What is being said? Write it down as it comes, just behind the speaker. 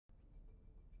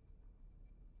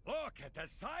Look at the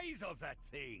size of that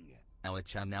thing! Look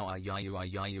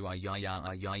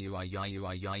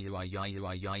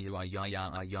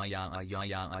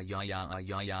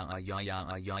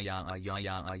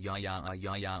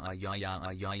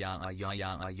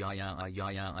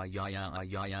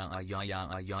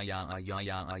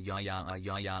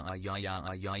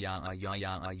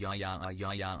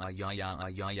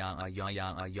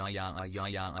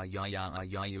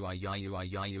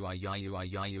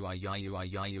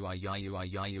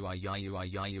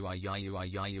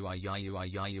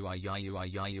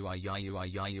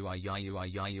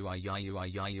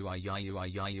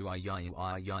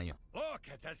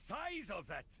at the size of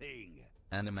that thing!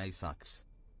 Anime sucks.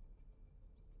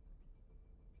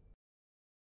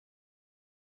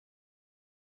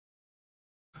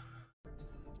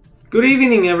 Good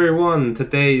evening, everyone.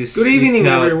 Today's Good evening,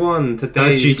 everyone.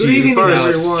 Today's Good evening, first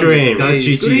stream. Good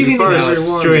evening, first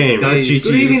stream. Good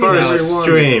evening, first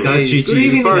stream. Good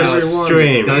evening, first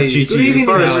stream. Good evening,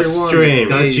 first stream. Good evening, first stream.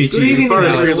 Good evening, first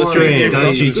stream.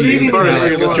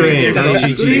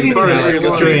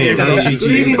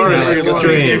 first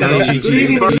stream.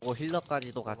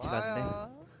 힐러까지도 같이 갔네.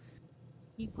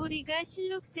 입꼬리가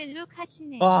실룩셀룩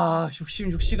하시네. 와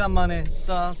 66시간 만에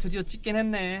진짜 드디어 찍긴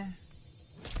했네.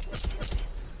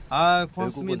 아 결국은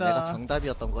고맙습니다. 내가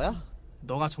정답이었던 거야?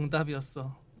 너가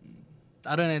정답이었어.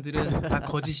 다른 애들은 다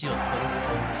거짓이었어.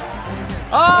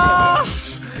 아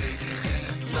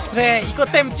그래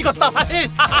이것 때문에 찍었다 사실.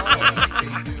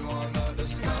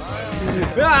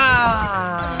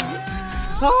 아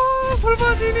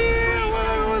설마지니.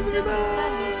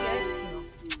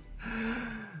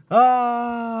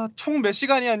 아, 총 몇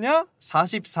시간이었냐?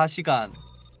 44시간.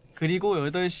 그리고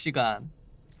 8시간.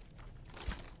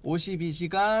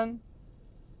 52시간.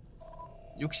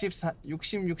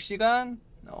 66시간.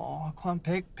 한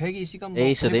 102시간.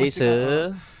 에이스,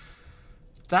 에이스.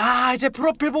 자, 이제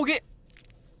프로필 보기.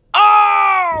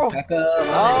 아우!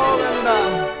 감사합니다.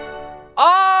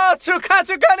 아,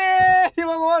 축하네.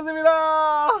 희망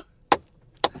고맙습니다.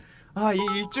 아, 이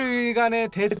일주일간의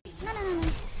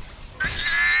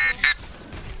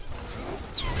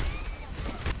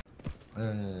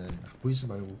보이지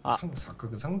말고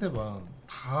그 상대방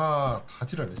다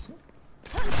지랄했어?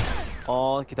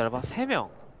 기다려봐.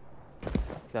 3명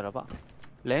기다려봐.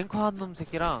 랭커 한 놈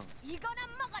새끼랑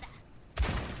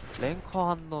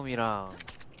랭커 한 놈이랑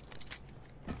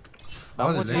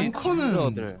근데 랭커는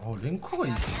딜러들. 랭커가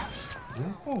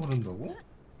그런다고?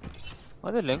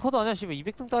 근데 랭커도 아니야. 씨발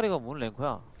 200등 따리가 뭔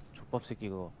랭커야. 족밥 새끼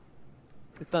그거.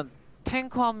 일단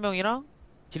탱커 한 명이랑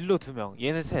딜러 2명.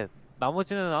 얘는 셋.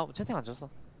 나머지는 채팅 안 쳤어.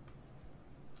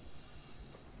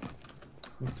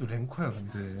 그것도 랭커야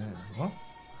근데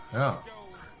야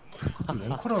그것도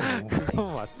랭커라고.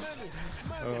 그건 맞지.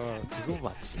 그건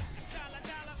맞지.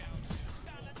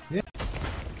 예?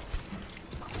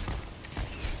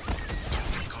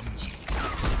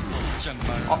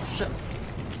 쉣.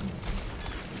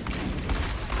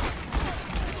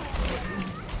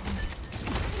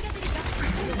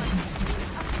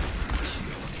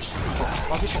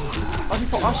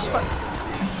 아 씨발.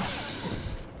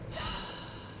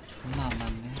 존나 안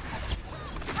맞네.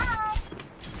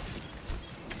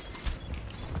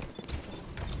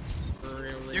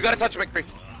 You gotta touch McFree.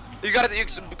 You gotta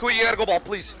go ball,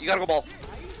 please. You gotta go ball.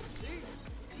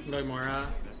 No more.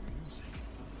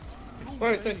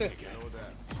 Stay.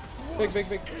 Big.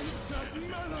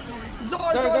 Go.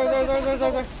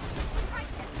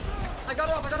 I got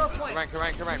off point. Run.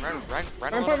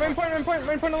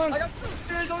 Point alone.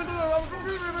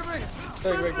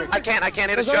 I can't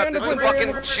hit a shot. The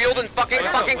fucking shield and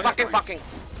fucking.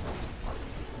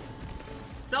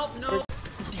 Self no.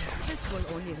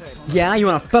 Yeah, you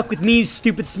wanna fuck with me, you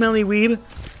stupid smelly weeb?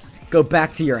 Go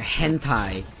back to your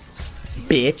hentai,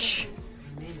 bitch.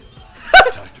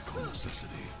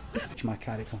 Watch my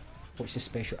character. Watch the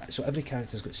special. So every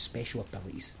character's got special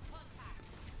abilities.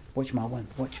 Watch my one.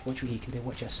 Watch what he can do.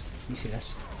 Watch this. You see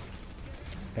this?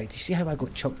 Right, do you see how I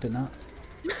got chucked in that?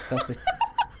 That's what...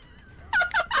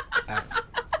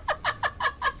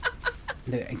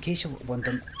 Now, in case you're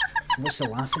wondering, what's the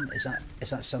laughing? Is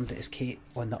that somebody? Is Kate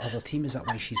on the other team? Is that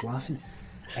why she's laughing?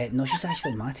 No, she's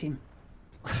actually on my team.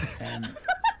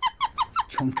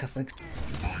 Chunka thinks.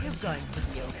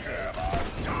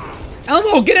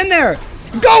 Elmo, get in there!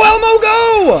 Go, Elmo,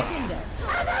 go!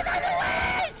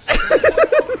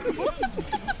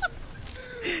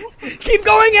 Keep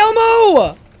going,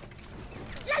 Elmo!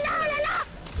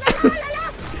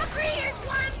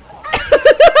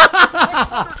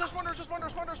 Just wonder.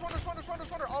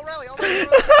 I'll rally. You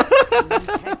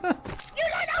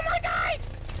let Elmo die!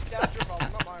 Yeah, it's your fault,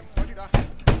 not mine. Why'd you die?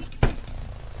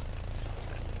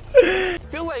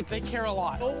 feel like They care a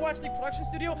lot. Overwatch League production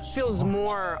studio feels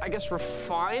more, I guess,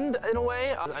 refined in a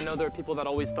way. I know there are people that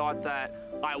always thought that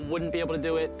I wouldn't be able to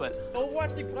do it, but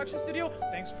Overwatch League production studio.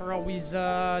 Thanks for always,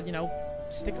 you know,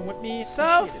 sticking with me.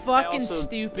 So fucking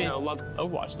stupid. You know, love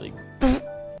Overwatch League.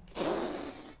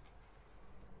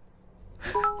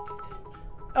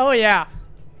 Oh yeah.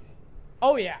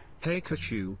 Oh yeah. Hey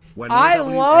Kachu, when I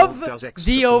OWL love does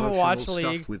extra the promotional Overwatch stuff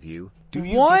League. with you, do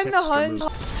you 100. get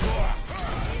extra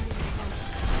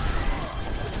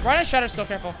Ryan and Shatter still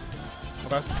careful.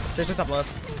 Okay. Jason's top left.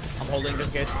 I'm holding just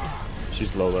in case.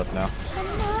 She's low left now.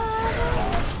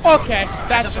 Okay,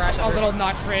 that's just a little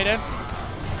not creative.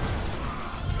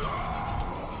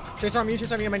 Tracer on me,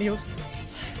 Tracer on me, on my heels.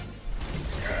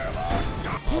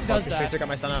 Who does that? Tracer got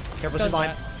my stun out. Careful, Does she's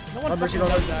behind. that? No one fucking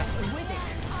does that.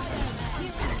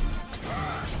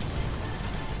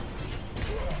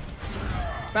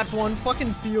 Maps one,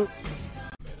 fucking field.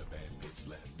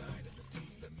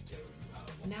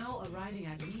 Now arriving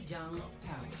at Lijiang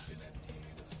Palace.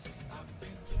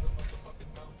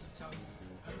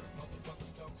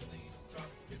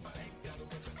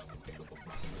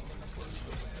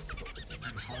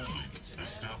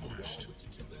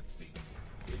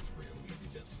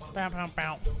 Bow, bow,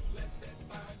 bow.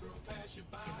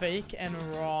 Fake and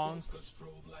wrong.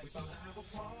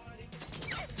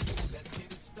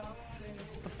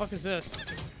 What the fuck is this?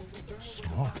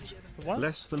 Smart. What?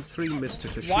 Less than 3 Mr.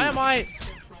 Kachu. Why am I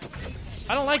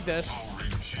don't like this.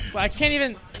 But I can't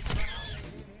even.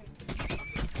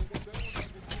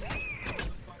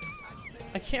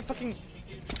 I can't fucking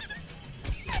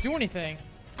do anything.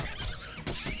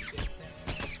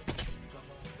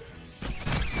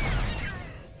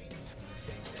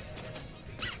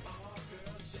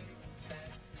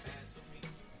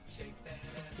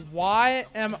 Why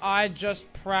am I just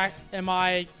am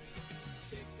I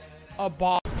a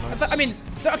bot? I mean,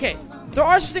 okay, there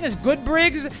are such thing as good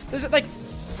brigs. There's like,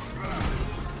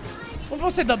 I'm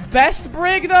supposed to say the best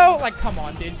brig though. Like, come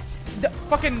on, dude.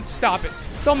 Fucking stop it.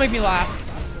 Don't make me laugh.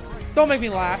 Don't make me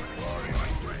laugh.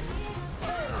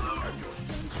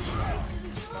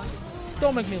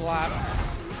 Don't make me laugh.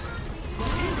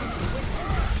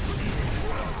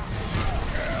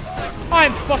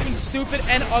 I'm fucking stupid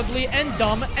and ugly and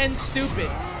dumb and stupid.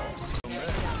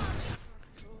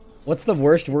 What's the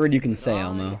worst word you can say,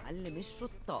 Elmo?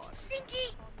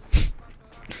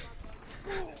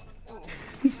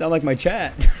 You sound like my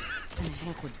chat.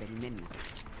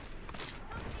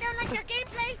 Sound like your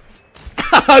gameplay?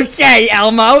 Okay,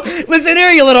 Elmo. Listen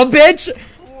here, you little bitch.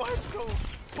 What the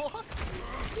fuck?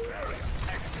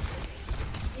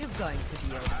 You're going to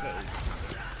be okay.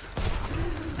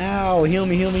 Ow, heal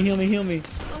me, heal me, heal me, heal me.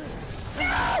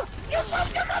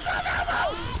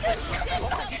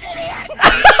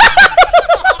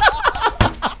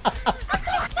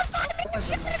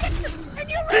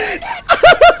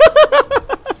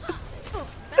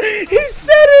 He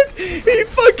said it! He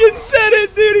fucking said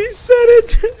it, dude! He said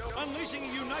it!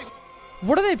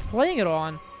 What are they playing it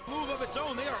on? Move of its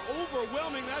own, they are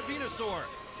overwhelming that Venusaur.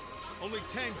 Only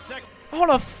 10 seconds. On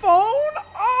a phone?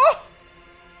 Oh!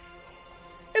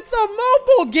 It's a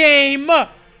mobile game!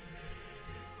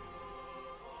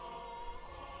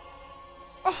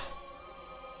 Oh.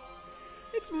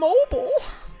 It's mobile.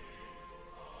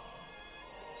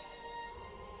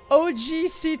 OG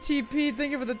CTP,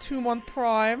 thank you for the 2-month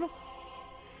Prime.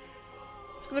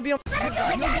 It's gonna be on.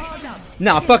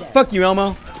 Nah, fuck you,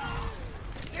 Elmo.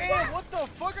 Damn, what the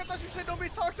fuck? I thought you said don't be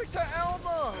toxic to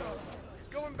Elmo.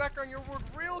 Going back on your word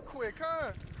real quick,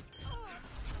 huh?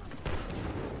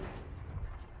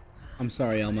 I'm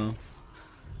sorry, Elmo.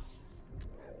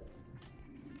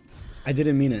 I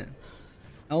didn't mean it.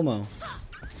 Elmo.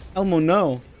 Elmo,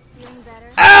 no.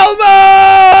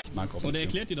 Elmo! Oh, der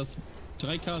erklärt dir das.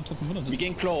 3K Top 100. Wir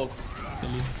gehen close.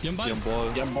 Die haben beide. Die haben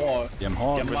Ball. Die haben Ball. Die haben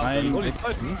Horn. Die haben Holy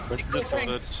fuck. Das doch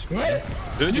nicht.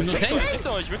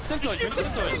 Hinter euch, ich will euch.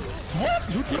 What?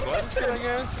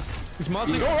 Ich mach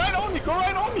nicht. Go right on me, go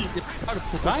right on me.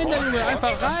 Rein da, Junge,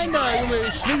 einfach rein da, Junge.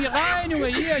 Ich schwing hier rein, Junge.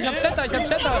 Hier, ich hab Shatter,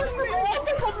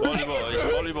 Ball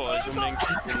über euch, um links.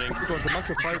 Und der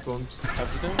Macho frei kommt.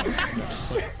 Kannst du den?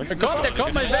 Der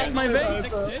kommt, mein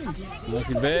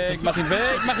Weg. Mach ihn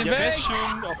weg.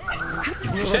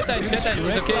 Shatter, ist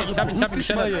okay, ich hab ihn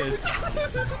Shatter.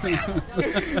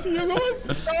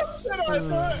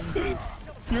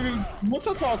 Junge, du musst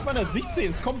das mal aus meiner Sicht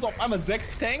sehen. Es kommt auf einmal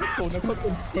 6 Tanks und dann kommt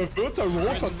ein verwirrter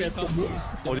Rotor, der zum Mund.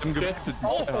 Oh, die haben gewechselt.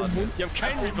 Die haben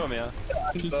keinen Reaper mehr.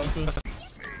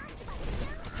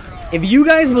 If you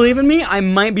guys believe in me, I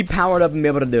might be powered up and be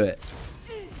able to do it.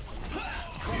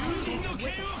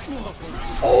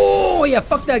 Oh, yeah,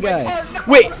 fuck that guy.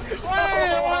 Wait.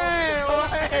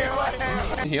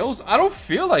 heals? I don't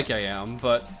feel like I am,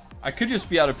 but I could just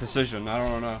be out of position. I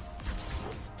don't know.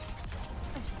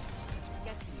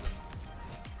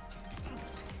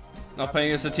 Not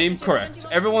playing as a team? Correct.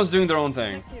 Everyone's doing their own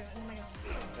thing.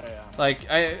 Like,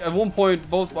 at one point,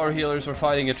 both our healers were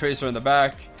fighting a Tracer in the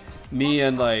back. Me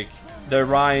and, like, the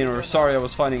Ryan, or sorry, I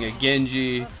was fighting a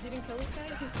Genji.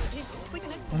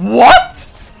 What?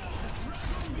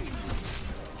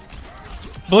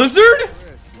 Blizzard?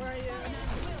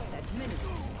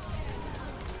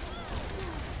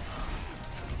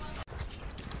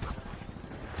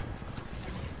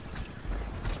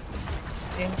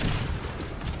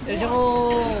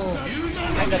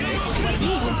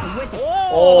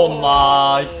 Oh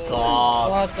my god.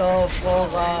 What the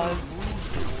fuck?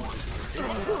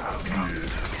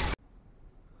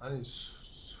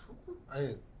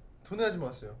 아니 돈내지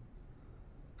마세요.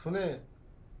 돈에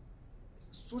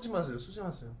쏘지 마세요.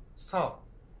 스탑.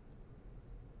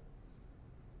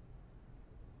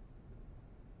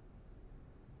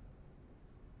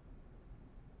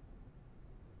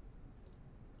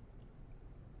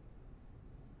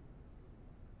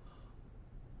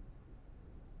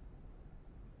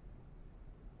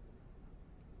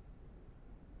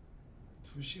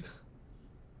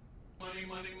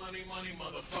 Money,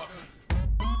 motherfucker.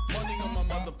 Money on my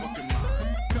motherfucking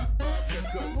mind. Cut off your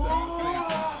guts at the same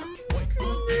time. Wake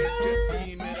up, dance, get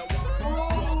team in a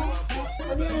wine.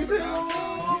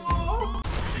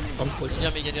 I'm sleeping.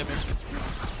 Yummy.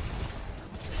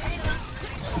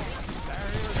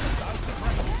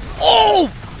 Oh!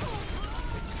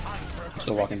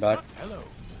 Still walking back.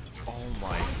 Oh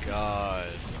my god.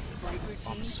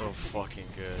 I'm so fucking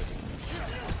good.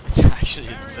 It's actually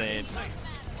insane.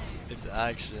 It's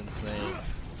actually insane.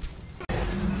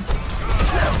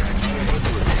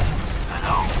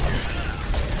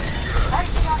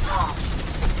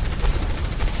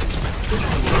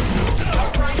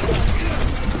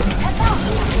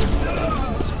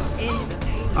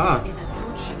 Ah.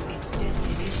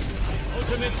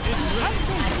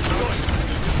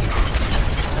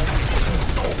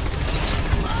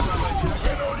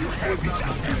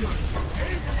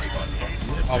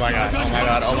 Oh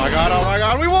my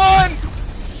god, we won!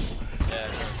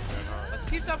 Let's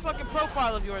peep that fucking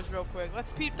profile of yours real quick. Let's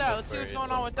peep that. Let's see what's going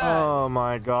on with that. Oh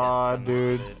my god,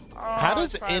 dude. How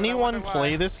does anyone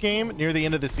play this game near the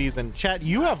end of the season? Chat,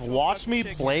 you have watched me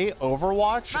play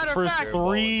Overwatch for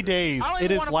 3 days.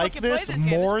 It is like this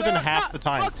more than half the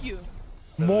time. Fuck you.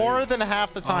 More than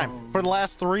half the time. For the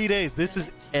last 3 days. This is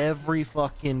every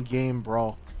fucking game,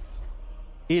 bro.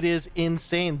 It is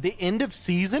insane. The end of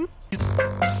season...